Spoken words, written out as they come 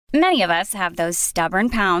Many of us have those stubborn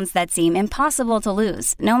pounds that seem impossible to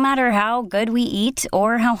lose, no matter how good we eat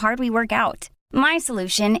or how hard we work out. My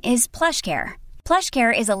solution is PlushCare.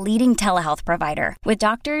 PlushCare is a leading telehealth provider with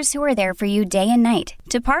doctors who are there for you day and night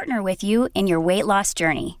to partner with you in your weight loss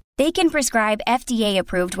journey. They can prescribe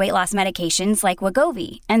FDA-approved weight loss medications like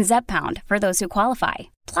Wegovy and Zepbound for those who qualify.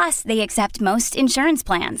 Plus, they accept most insurance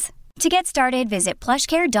plans. To get started, visit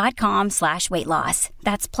plushcare.com/weightloss.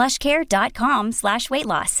 That's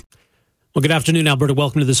plushcare.com/weightloss. Well, good afternoon, Alberta.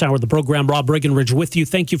 Welcome to this hour of the program. Rob Breckenridge with you.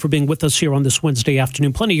 Thank you for being with us here on this Wednesday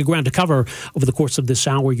afternoon. Plenty of ground to cover over the course of this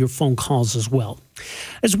hour, your phone calls as well.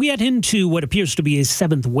 As we head into what appears to be a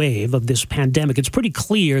seventh wave of this pandemic, it's pretty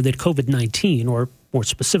clear that COVID-19, or more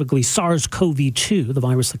specifically SARS-CoV-2, the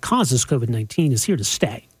virus that causes COVID-19, is here to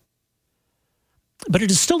stay. But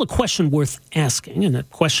it is still a question worth asking and a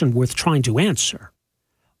question worth trying to answer.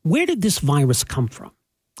 Where did this virus come from?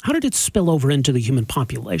 How did it spill over into the human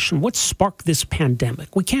population? What sparked this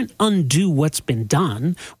pandemic? We can't undo what's been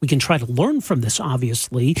done. We can try to learn from this,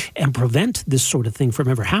 obviously, and prevent this sort of thing from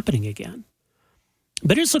ever happening again.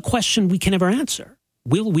 But it's a question we can never answer.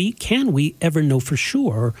 Can we ever know for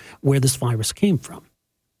sure where this virus came from?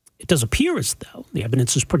 It does appear as though the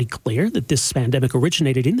evidence is pretty clear that this pandemic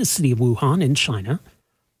originated in the city of Wuhan in China.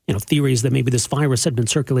 Theories that maybe this virus had been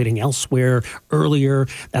circulating elsewhere earlier,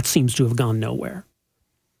 that seems to have gone nowhere.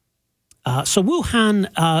 So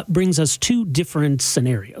Wuhan brings us two different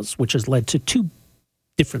scenarios, which has led to two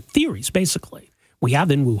different theories, basically. We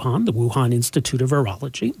have in Wuhan, the Wuhan Institute of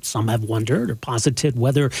Virology. Some have wondered or posited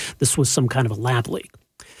whether this was some kind of a lab leak.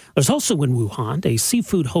 There's also in Wuhan a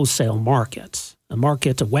seafood wholesale market,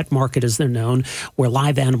 a wet market as they're known, where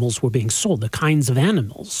live animals were being sold, the kinds of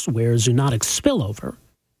animals where zoonotic spillover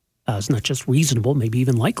is not just reasonable, maybe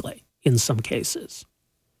even likely in some cases.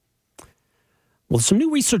 Well, some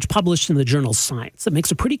new research published in the journal Science that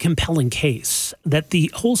makes a pretty compelling case that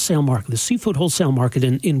the wholesale market, the seafood wholesale market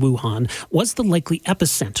in Wuhan, was the likely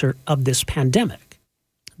epicenter of this pandemic.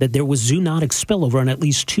 That there was zoonotic spillover on at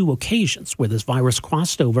least two occasions where this virus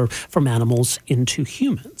crossed over from animals into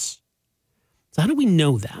humans. So how do we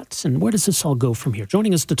know that, and where does this all go from here?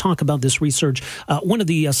 Joining us to talk about this research, one of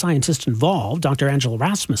the scientists involved, Dr. Angela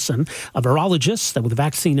Rasmussen, a virologist with the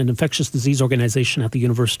Vaccine and Infectious Disease Organization at the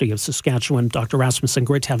University of Saskatchewan. Dr. Rasmussen,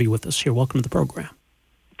 great to have you with us here. Welcome to the program.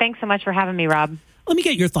 Thanks so much for having me, Rob. Let me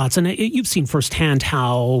get your thoughts, and you've seen firsthand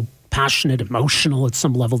how passionate, emotional at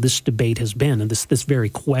some level this debate has been, and this very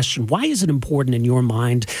question. Why is it important in your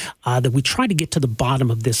mind that we try to get to the bottom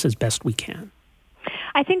of this as best we can?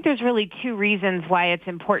 I think there's really two reasons why it's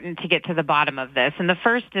important to get to the bottom of this. And the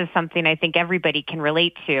first is something I think everybody can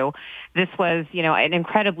relate to. This was, an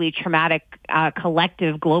incredibly traumatic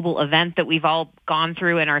collective global event that we've all gone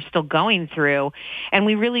through and are still going through. And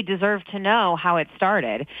we really deserve to know how it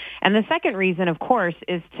started. And the second reason, of course,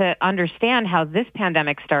 is to understand how this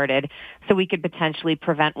pandemic started so we could potentially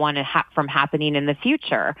prevent one from happening in the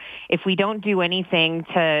future. If we don't do anything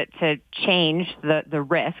to change the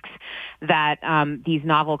risks that these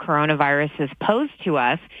novel coronaviruses pose to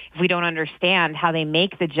us, if we don't understand how they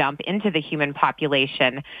make the jump into the human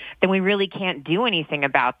population, then we really can't do anything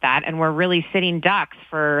about that. And we're really sitting ducks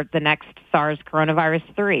for the next SARS coronavirus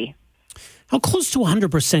 3. How close to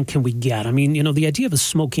 100% can we get? I mean, the idea of a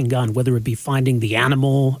smoking gun, whether it be finding the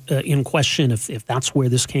animal in question, if that's where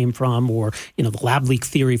this came from, or, the lab leak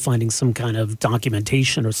theory, finding some kind of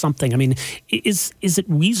documentation or something. I mean, is it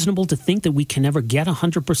reasonable to think that we can ever get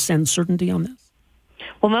 100% certainty on this?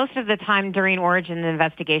 Well, most of the time during origin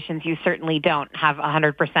investigations, you certainly don't have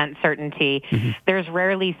 100% certainty. Mm-hmm. There's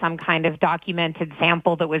rarely some kind of documented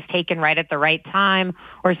sample that was taken right at the right time,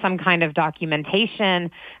 or some kind of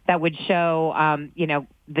documentation that would show,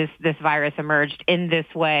 this virus emerged in this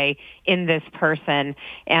way, in this person,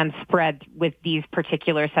 and spread with these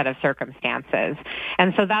particular set of circumstances.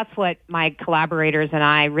 And so that's what my collaborators and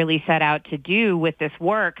I really set out to do with this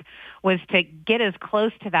work, was to get as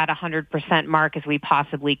close to that 100% mark as we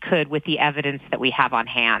possibly could with the evidence that we have on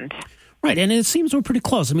hand. Right, and it seems we're pretty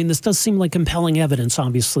close. I mean, this does seem like compelling evidence,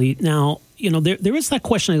 obviously. Now, there is that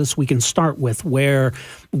question I guess we can start with, where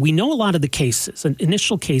we know a lot of the cases, and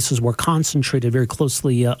initial cases were concentrated very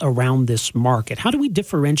closely around this market. How do we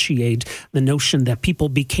differentiate the notion that people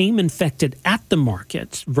became infected at the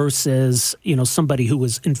market versus, somebody who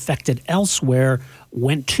was infected elsewhere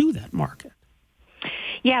went to that market?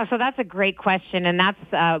 Yeah, so that's a great question, and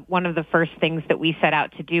that's one of the first things that we set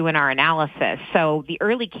out to do in our analysis. So the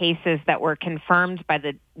early cases that were confirmed by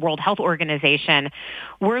the World Health Organization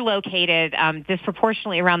were located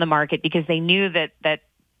disproportionately around the market, because they knew that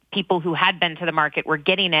people who had been to the market were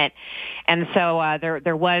getting it. And so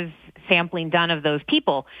there was sampling done of those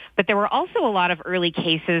people. But there were also a lot of early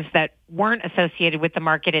cases that weren't associated with the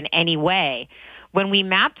market in any way. When we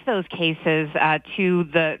mapped those cases to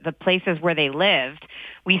the places where they lived,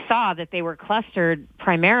 we saw that they were clustered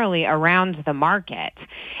primarily around the market.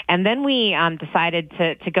 And then we decided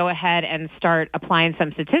to go ahead and start applying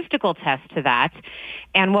some statistical tests to that.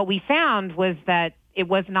 And what we found was that it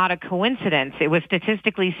was not a coincidence. It was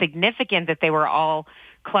statistically significant that they were all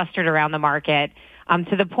clustered around the market,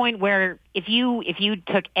 to the point where if you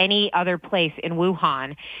took any other place in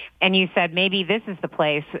Wuhan and you said maybe this is the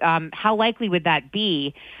place, how likely would that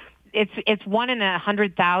be? It's 1 in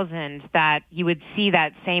 100,000 that you would see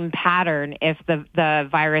that same pattern if the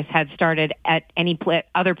virus had started at any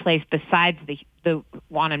other place besides the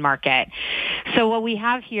Wuhan market. So what we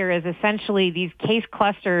have here is essentially these case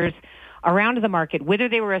clusters around the market, whether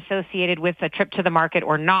they were associated with a trip to the market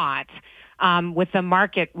or not, with the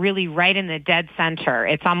market really right in the dead center.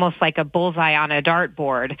 It's almost like a bullseye on a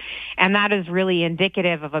dartboard. And that is really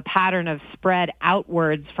indicative of a pattern of spread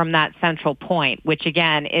outwards from that central point, which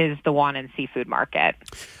again is the Wuhan seafood market.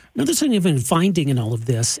 Another significant finding in all of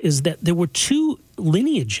this is that there were 2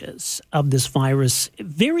 lineages of this virus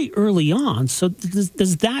very early on. So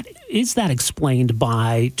is that explained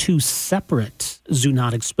by 2 separate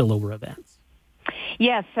zoonotic spillover events?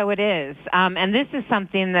 Yes, so it is. And this is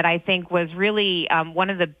something that I think was really one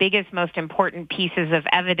of the biggest, most important pieces of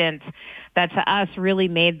evidence that to us really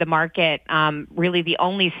made the market really the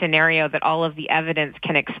only scenario that all of the evidence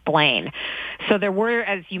can explain. So there were,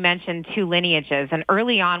 as you mentioned, 2 lineages. And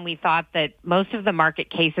early on, we thought that most of the market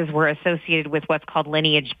cases were associated with what's called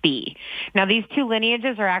lineage B. Now, these 2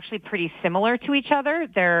 lineages are actually pretty similar to each other.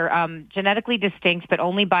 They're genetically distinct, but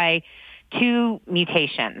only by 2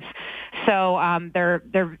 mutations. So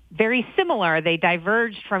they're very similar. They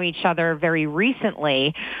diverged from each other very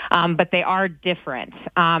recently, but they are different.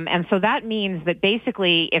 And so that means that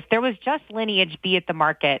basically if there was just lineage B at the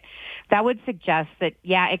market, that would suggest that,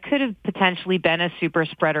 yeah, it could have potentially been a super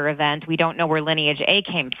spreader event. We don't know where lineage A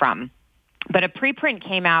came from. But a preprint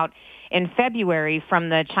came out in February from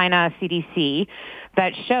the China CDC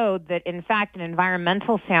that showed that, in fact, an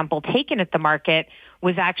environmental sample taken at the market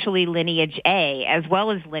was actually lineage A as well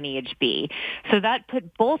as lineage B. So that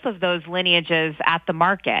put both of those lineages at the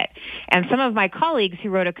market. And some of my colleagues who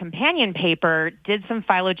wrote a companion paper did some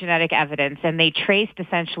phylogenetic evidence, and they traced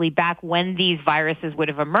essentially back when these viruses would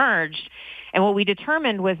have emerged. And what we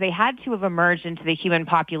determined was they had to have emerged into the human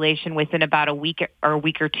population within about a week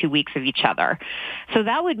or 2 weeks of each other. So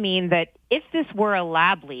that would mean that if this were a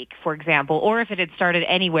lab leak, for example, or if it had started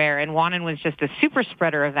anywhere and Wuhan was just a super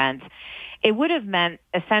spreader event, it would have meant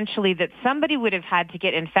essentially that somebody would have had to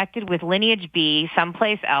get infected with lineage B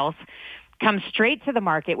someplace else, come straight to the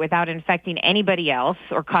market without infecting anybody else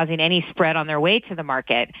or causing any spread on their way to the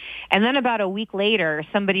market. And then about a week later,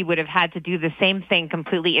 somebody would have had to do the same thing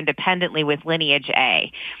completely independently with lineage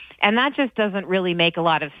A. And that just doesn't really make a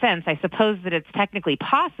lot of sense. I suppose that it's technically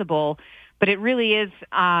possible, but it really is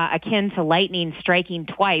akin to lightning striking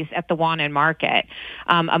twice at the Wuhan market.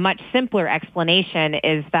 A much simpler explanation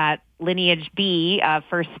is that lineage B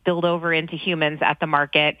first spilled over into humans at the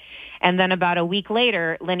market, and then about a week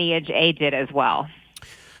later, lineage A did as well.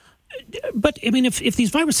 But, I mean, if these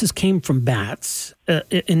viruses came from bats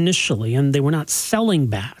initially, and they were not selling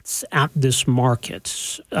bats at this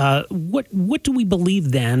market, what do we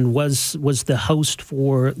believe then was the host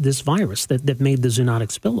for this virus that made the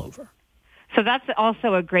zoonotic spillover? So that's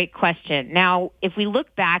also a great question. Now, if we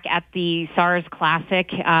look back at the SARS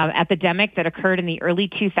classic epidemic that occurred in the early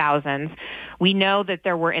 2000s, we know that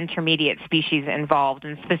there were intermediate species involved,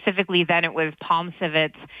 and specifically then it was palm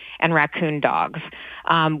civets and raccoon dogs,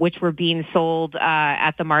 which were being sold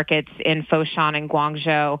at the markets in Foshan and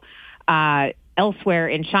Guangzhou, elsewhere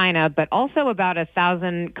in China, but also about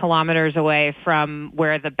 1,000 kilometers away from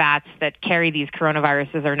where the bats that carry these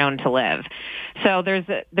coronaviruses are known to live. So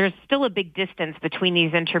there's still a big distance between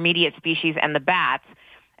these intermediate species and the bats,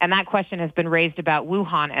 and that question has been raised about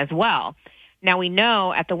Wuhan as well. Now, we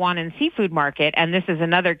know at the Wuhan seafood market, and this is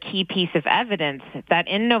another key piece of evidence, that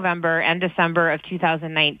in November and December of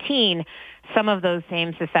 2019, some of those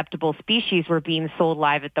same susceptible species were being sold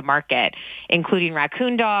live at the market, including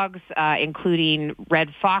raccoon dogs, including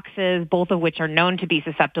red foxes, both of which are known to be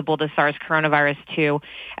susceptible to SARS coronavirus 2,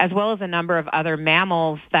 as well as a number of other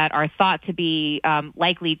mammals that are thought to be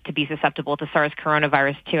likely to be susceptible to SARS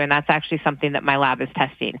coronavirus 2, and that's actually something that my lab is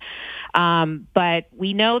testing. But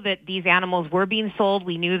we know that these animals were being sold.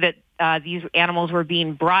 We knew that these animals were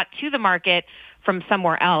being brought to the market from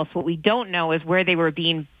somewhere else. What we don't know is where they were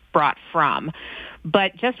being brought from.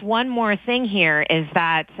 But just one more thing here is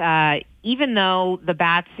that even though the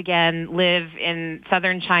bats, again, live in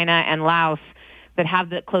southern China and Laos that have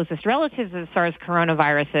the closest relatives of SARS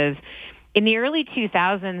coronaviruses, in the early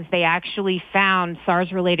 2000s, they actually found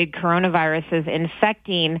SARS-related coronaviruses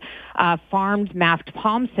infecting farmed masked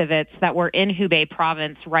palm civets that were in Hubei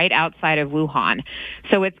province right outside of Wuhan.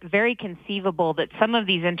 So it's very conceivable that some of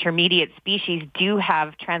these intermediate species do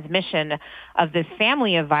have transmission of this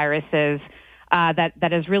family of viruses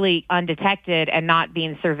that is really undetected and not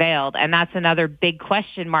being surveilled. And that's another big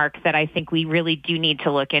question mark that I think we really do need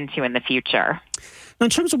to look into in the future. Now, in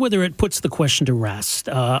terms of whether it puts the question to rest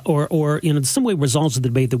or in some way resolves the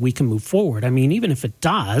debate that we can move forward, I mean, even if it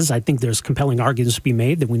does, I think there's compelling arguments to be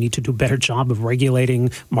made that we need to do a better job of regulating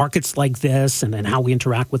markets like this and how we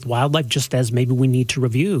interact with wildlife, just as maybe we need to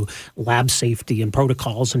review lab safety and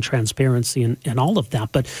protocols and transparency and all of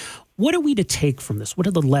that. But what are we to take from this? What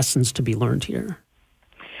are the lessons to be learned here?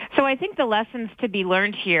 So I think the lessons to be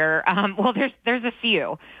learned here, well, there's a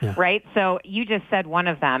few, right? So you just said one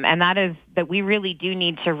of them, and that is that we really do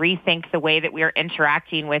need to rethink the way that we are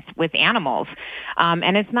interacting with animals.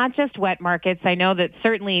 And it's not just wet markets. I know that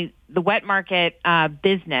certainly the wet market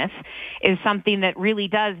business is something that really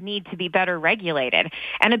does need to be better regulated.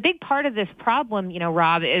 And a big part of this problem,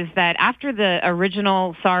 Rob, is that after the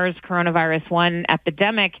original SARS coronavirus 1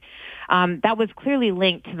 epidemic, that was clearly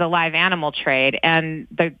linked to the live animal trade. And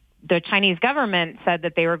the Chinese government said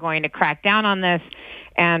that they were going to crack down on this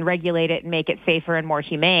and regulate it and make it safer and more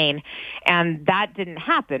humane. And that didn't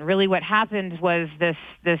happen. Really what happened was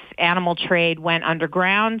this animal trade went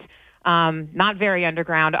underground. Not very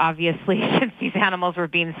underground, obviously, since these animals were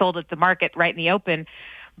being sold at the market right in the open.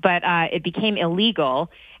 But it became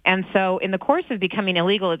illegal. And so in the course of becoming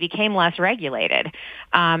illegal, it became less regulated.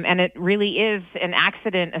 And it really is an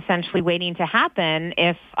accident essentially waiting to happen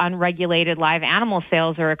if unregulated live animal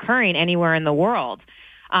sales are occurring anywhere in the world.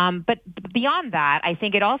 But beyond that, I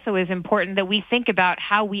think it also is important that we think about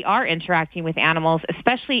how we are interacting with animals,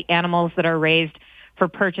 especially animals that are raised for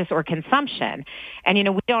purchase or consumption. And,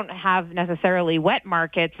 we don't have necessarily wet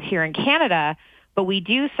markets here in Canada, but we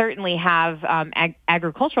do certainly have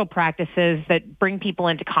agricultural practices that bring people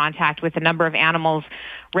into contact with a number of animals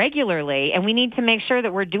regularly. And we need to make sure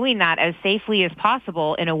that we're doing that as safely as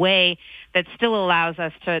possible in a way that still allows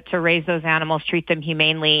us to raise those animals, treat them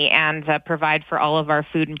humanely, and provide for all of our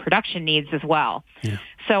food and production needs as well. Yeah.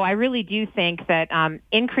 So I really do think that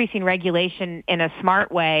increasing regulation in a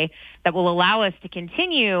smart way that will allow us to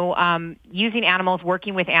continue using animals,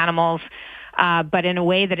 working with animals, but in a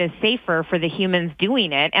way that is safer for the humans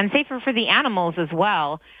doing it and safer for the animals as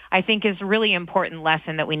well, I think is a really important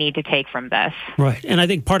lesson that we need to take from this. Right. And I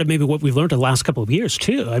think part of maybe what we've learned in the last couple of years,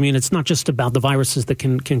 too, I mean, it's not just about the viruses that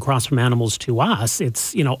can cross from animals to us.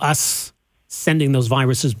 It's, us sending those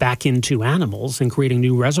viruses back into animals and creating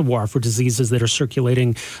new reservoir for diseases that are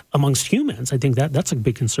circulating amongst humans. I think that's a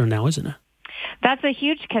big concern now, isn't it? That's a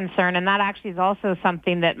huge concern, and that actually is also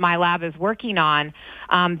something that my lab is working on.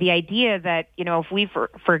 The idea that, if we,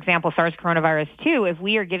 for example, SARS coronavirus 2, if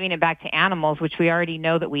we are giving it back to animals, which we already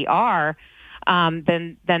know that we are,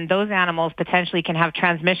 then those animals potentially can have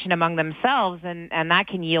transmission among themselves, and that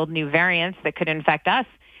can yield new variants that could infect us.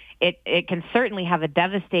 It can certainly have a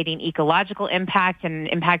devastating ecological impact and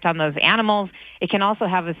impact on those animals. It can also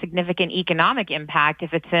have a significant economic impact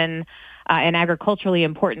if it's in an agriculturally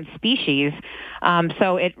important species.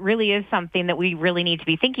 So it really is something that we really need to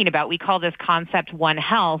be thinking about. We call this concept One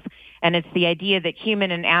Health, and it's the idea that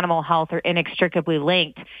human and animal health are inextricably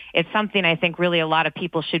linked. It's something I think really a lot of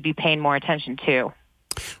people should be paying more attention to.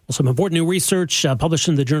 Well, some important new research published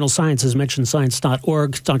in the journal Science, as mentioned,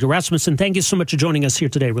 science.org. Dr. Rasmussen, thank you so much for joining us here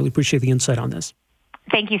today. Really appreciate the insight on this.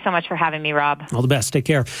 Thank you so much for having me, Rob. All the best. Take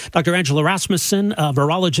care. Dr. Angela Rasmussen, a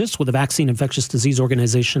virologist with the Vaccine Infectious Disease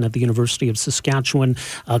Organization at the University of Saskatchewan,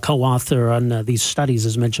 co-author on these studies,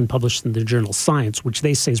 as mentioned, published in the journal Science, which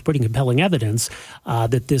they say is pretty compelling evidence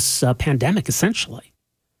that this pandemic essentially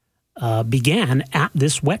began at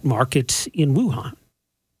this wet market in Wuhan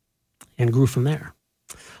and grew from there.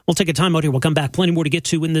 We'll take a time out here. We'll come back. Plenty more to get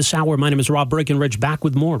to in this hour. My name is Rob Breckenridge, back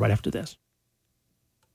with more right after this.